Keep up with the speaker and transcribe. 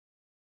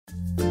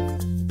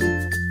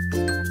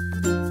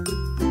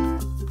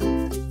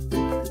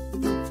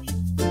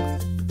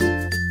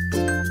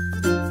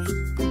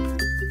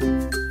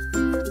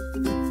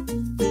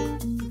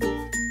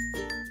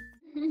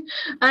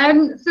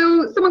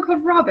So someone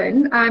called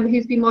Robin,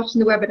 who's been watching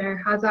the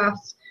webinar, has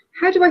asked,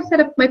 how do I set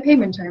up my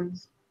payment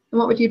terms? And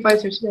what would you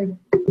advise her to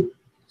do?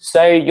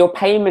 So your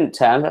payment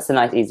terms, that's a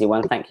nice easy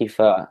one. Thank you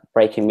for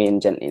breaking me in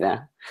gently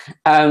there.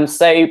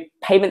 So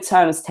payment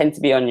terms tend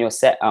to be on your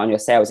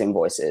sales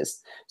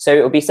invoices. So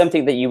it will be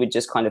something that you would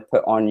just kind of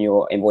put on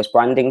your invoice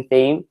branding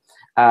theme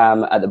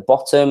at the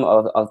bottom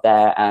of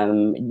there.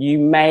 You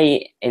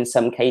may, in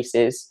some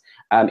cases,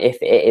 if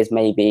it is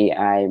maybe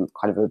kind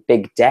of a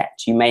big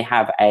debt, you may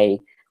have a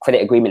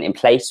credit agreement in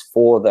place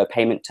for the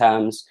payment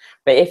terms.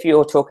 But if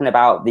you're talking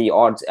about the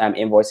odd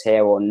invoice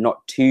here or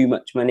not too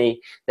much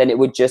money, then it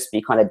would just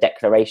be kind of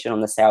declaration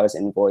on the sales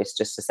invoice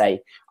just to say,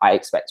 I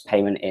expect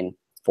payment in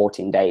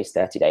 14 days,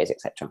 30 days,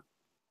 etc.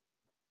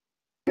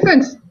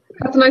 Excellent.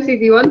 That's a nice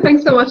easy one.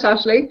 Thanks so much,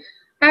 Ashley.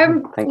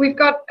 We've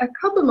got a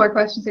couple more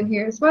questions in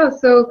here as well.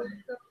 So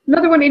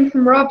another one in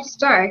from Rob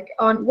Stark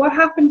on what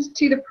happened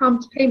to the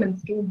prompt payment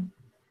scheme?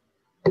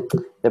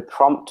 The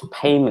prompt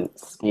payment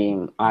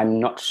scheme, I'm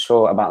not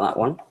sure about that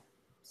one.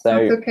 So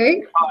that's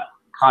okay.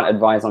 Can't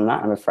advise on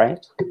that, I'm afraid.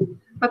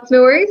 That's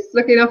no worries.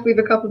 Lucky enough, we have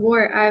a couple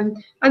more. And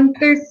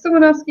there's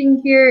someone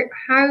asking here,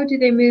 how do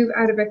they move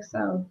out of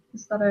Excel?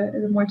 Is that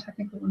a more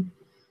technical one?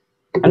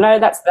 No,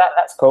 that's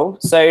cool.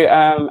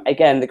 So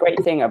again, the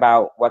great thing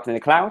about working in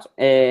the cloud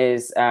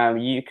is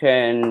you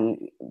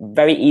can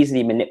very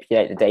easily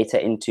manipulate the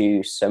data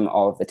into some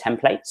of the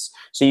templates.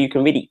 So you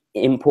can really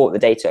import the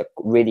data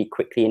really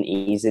quickly and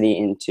easily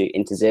into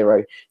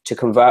Xero to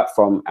convert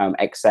from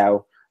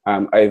Excel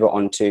over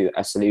onto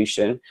a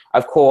solution.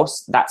 Of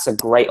course, that's a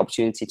great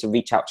opportunity to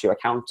reach out to your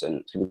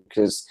accountant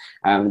because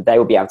they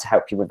will be able to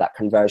help you with that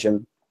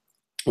conversion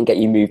and get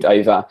you moved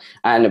over,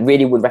 and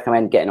really would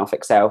recommend getting off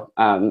Excel.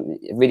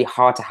 Really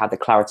hard to have the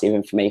clarity of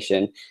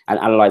information and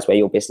analyze where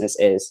your business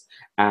is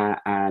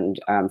and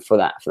for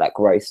that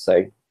growth.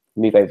 So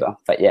move over.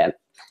 But yeah,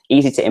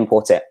 easy to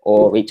import it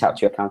or reach out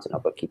to your accountant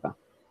or bookkeeper.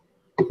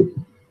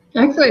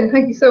 Excellent,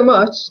 thank you so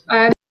much.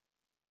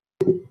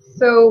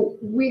 So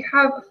we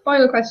have a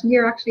final question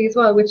here actually as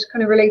well, which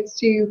kind of relates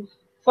to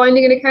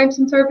finding an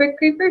accountant or a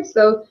bookkeeper.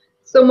 So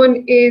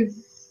someone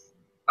is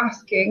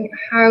asking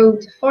how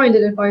to find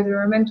an advisor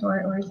or a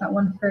mentor, or is that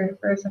one for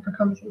a separate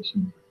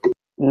conversation?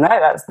 No,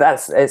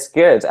 it's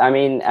good. I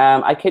mean,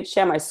 I could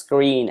share my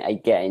screen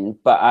again,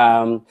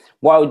 but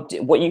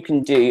what you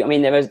can do, I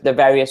mean, there are the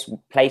various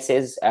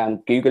places.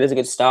 Google is a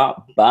good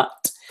start,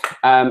 but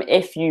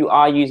if you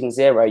are using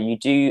Xero, you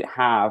do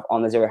have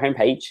on the Xero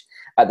homepage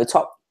at the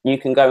top, you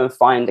can go and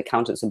find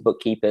accountants and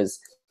bookkeepers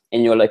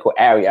in your local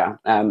area,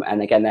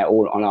 and again, they're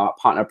all on our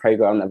partner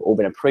program. They've all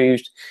been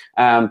approved,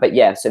 but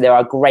yeah, so there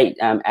are great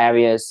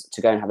areas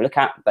to go and have a look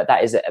at. But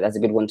that's a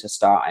good one to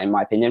start, in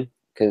my opinion,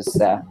 because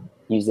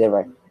use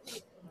Xero.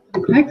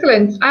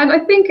 Excellent, and I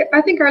think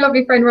our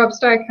lovely friend Rob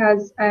Stark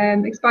has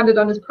expanded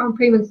on his prompt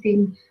payment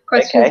scheme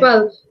question as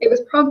well. It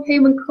was prompt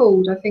payment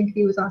code, I think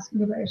he was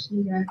asking about.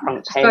 Yeah,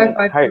 prompt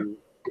payment code.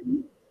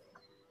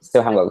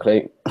 Still haven't got a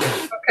clue.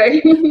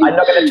 Okay. I'm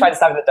not going to try to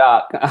stand in the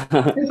dark.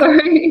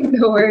 Sorry,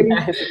 no worries.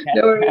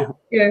 No worries.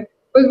 Yeah,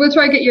 we'll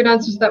try and get you an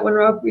answer to that one,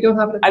 Rob. We don't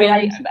have it. I mean,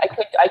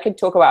 I could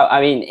talk about.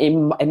 I mean,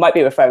 it might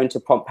be referring to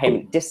prompt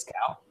payment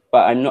discount,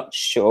 but I'm not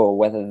sure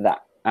whether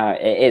that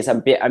it is a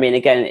bit. I mean,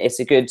 again, it's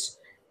a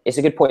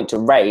good point to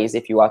raise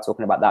if you are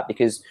talking about that,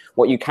 because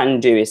what you can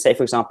do is, say,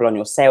 for example, on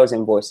your sales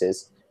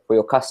invoices for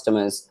your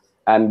customers,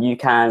 you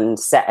can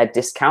set a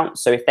discount.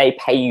 So if they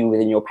pay you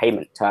within your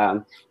payment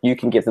term, you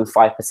can give them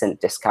 5%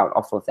 discount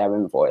off of their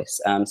invoice.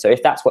 So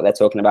if that's what they're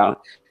talking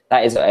about,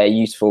 that is a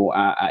useful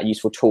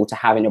tool to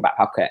have in your back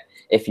pocket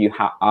if you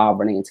are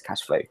running into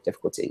cash flow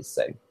difficulties.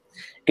 So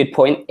good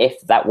point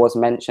if that was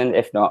mentioned.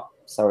 If not,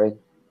 sorry.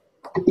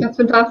 That's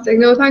fantastic.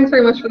 No, thanks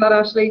very much for that,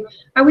 Ashley.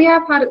 And we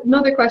have had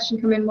another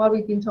question come in while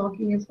we've been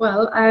talking as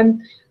well.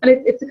 And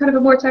it's a kind of a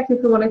more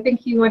technical one. I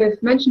think you might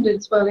have mentioned it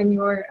as well in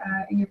your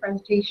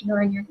presentation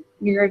or in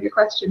your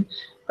question.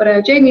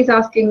 But Jamie's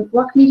asking,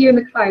 what can you do in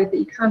the cloud that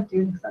you can't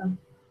do in Excel?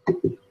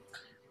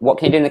 What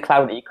can you do in the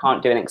cloud that you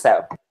can't do in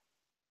Excel?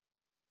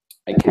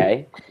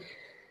 Okay.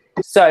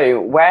 So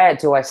where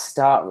do I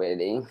start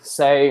really?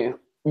 So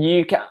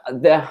you can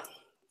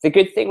the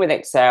good thing with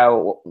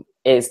Excel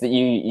is that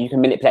you can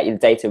manipulate the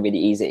data really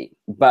easy.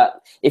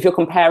 But if you're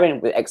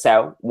comparing with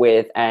Excel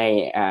with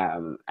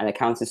an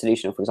accounting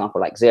solution, for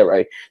example, like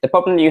Xero, the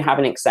problem you have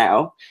in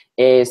Excel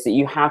is that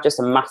you have just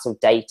a mass of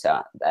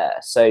data there.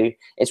 So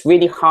it's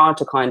really hard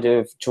to kind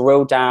of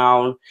drill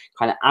down,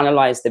 kind of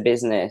analyze the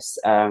business.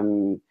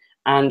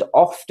 And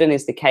often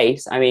is the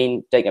case, I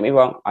mean, don't get me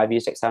wrong, I've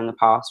used Excel in the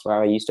past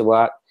where I used to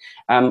work.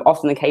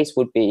 Often the case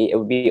would be, it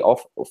would be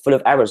full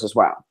of errors as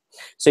well.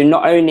 So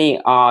not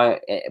only are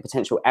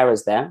potential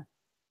errors there,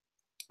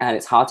 and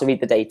it's hard to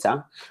read the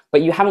data,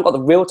 but you haven't got the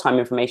real-time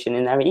information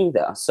in there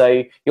either.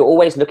 So you're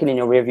always looking in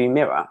your rearview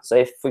mirror. So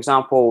if, for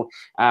example,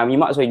 you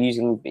might as well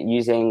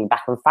using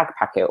back of a fag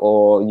packet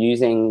or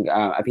using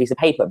a piece of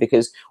paper,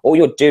 because all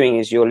you're doing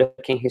is you're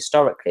looking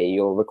historically,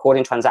 you're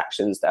recording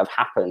transactions that have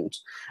happened.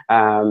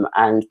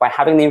 And by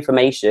having the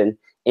information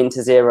into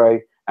Xero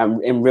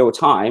in real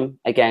time,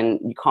 again,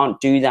 you can't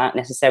do that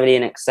necessarily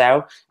in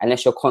Excel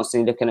unless you're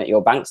constantly looking at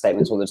your bank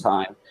statements all the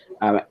time,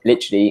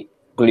 literally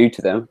glued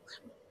to them.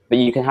 But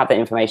you can have that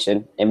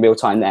information in real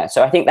time there.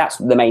 So I think that's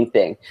the main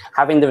thing,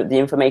 having the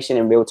information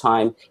in real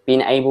time,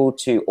 being able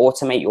to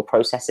automate your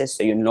processes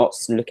so you're not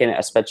looking at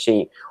a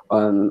spreadsheet, I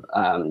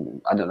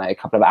don't know, a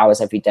couple of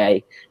hours every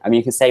day.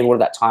 You can save all of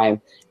that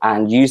time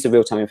and use the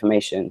real-time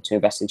information to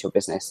invest into your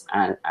business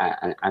and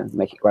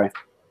make it grow.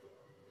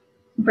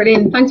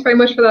 Brilliant. Thanks very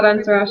much for that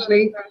answer,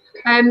 Ashley.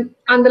 And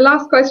the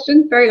last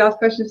question, very last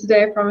question of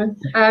today, I promise,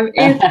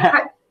 is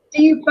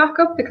do you back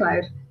up the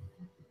cloud?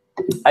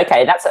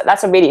 Okay,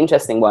 that's a really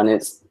interesting one.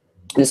 It's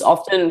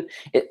often,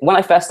 when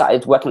I first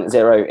started working at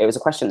Xero, it was a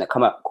question that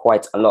come up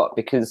quite a lot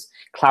because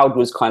cloud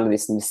was kind of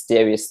this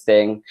mysterious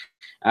thing.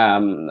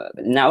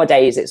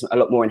 Nowadays, it's a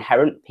lot more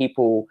inherent.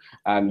 People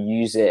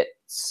use it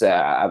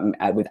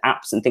with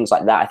apps and things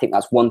like that. I think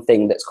that's one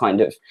thing that's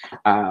kind of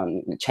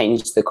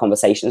changed the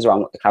conversations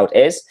around what the cloud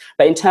is.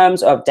 But in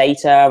terms of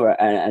data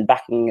and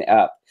backing it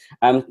up,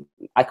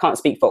 I can't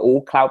speak for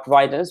all cloud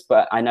providers,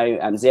 but I know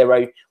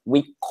Xero,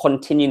 we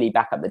continually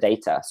back up the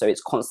data. So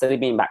it's constantly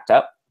being backed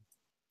up.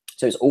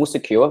 So it's all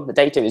secure. The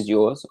data is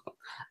yours.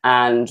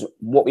 And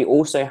what we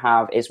also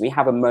have is we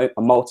have a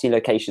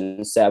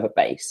multi-location server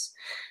base.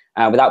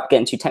 Without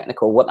getting too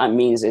technical, what that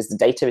means is the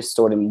data is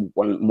stored in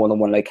more than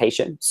one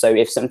location. So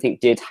if something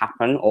did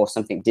happen or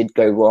something did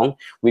go wrong,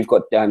 we've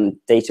got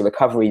data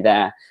recovery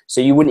there.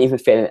 So you wouldn't even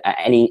feel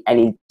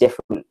any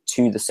different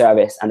to the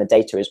service, and the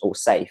data is all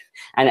safe.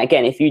 And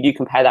again, if you do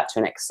compare that to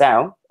an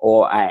Excel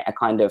or a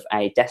kind of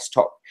a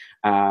desktop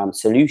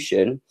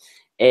solution,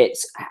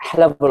 it's a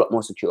hell of a lot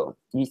more secure.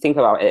 You think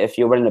about it, if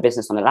you're running a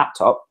business on a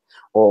laptop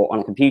or on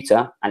a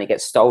computer and it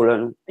gets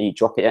stolen and you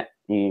drop it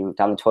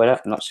down the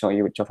toilet, I'm not sure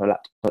you would drop a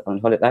laptop on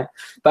the toilet though,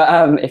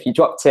 but if you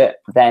dropped it,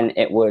 then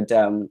it would,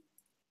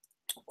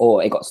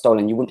 or it got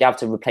stolen, you wouldn't be able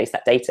to replace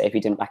that data if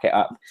you didn't back it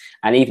up.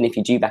 And even if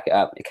you do back it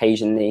up,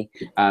 occasionally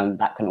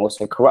that can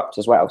also corrupt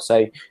as well.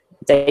 So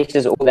data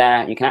is all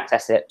there, you can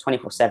access it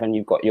 24/7.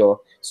 You've got your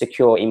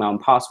secure email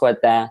and password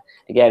there.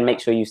 Again,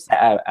 make sure you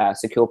set a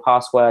secure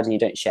password and you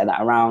don't share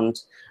that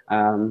around.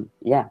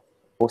 Yeah,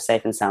 all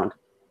safe and sound.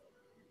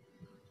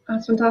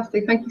 That's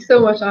fantastic. Thank you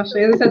so much,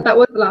 Ashley. As I said, that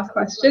was the last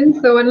question.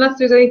 So unless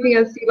there's anything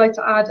else you'd like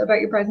to add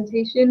about your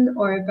presentation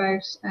or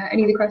about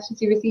any of the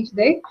questions you received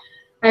today,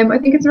 I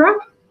think it's a wrap.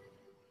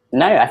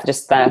 No, I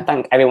just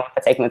thank everyone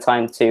for taking the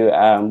time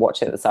to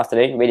watch it this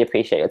afternoon. Really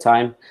appreciate your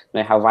time,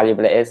 know how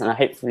valuable it is, and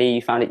hopefully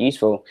you found it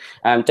useful.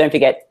 Don't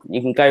forget,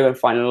 you can go and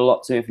find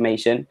lots of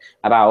information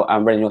about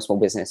running your small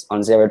business on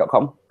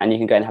Xero.com, and you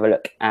can go and have a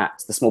look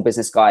at the small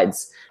business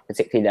guides.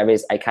 Particularly, there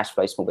is a cash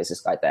flow small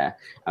business guide there,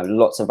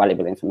 lots of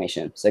valuable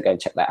information. So go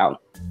and check that out.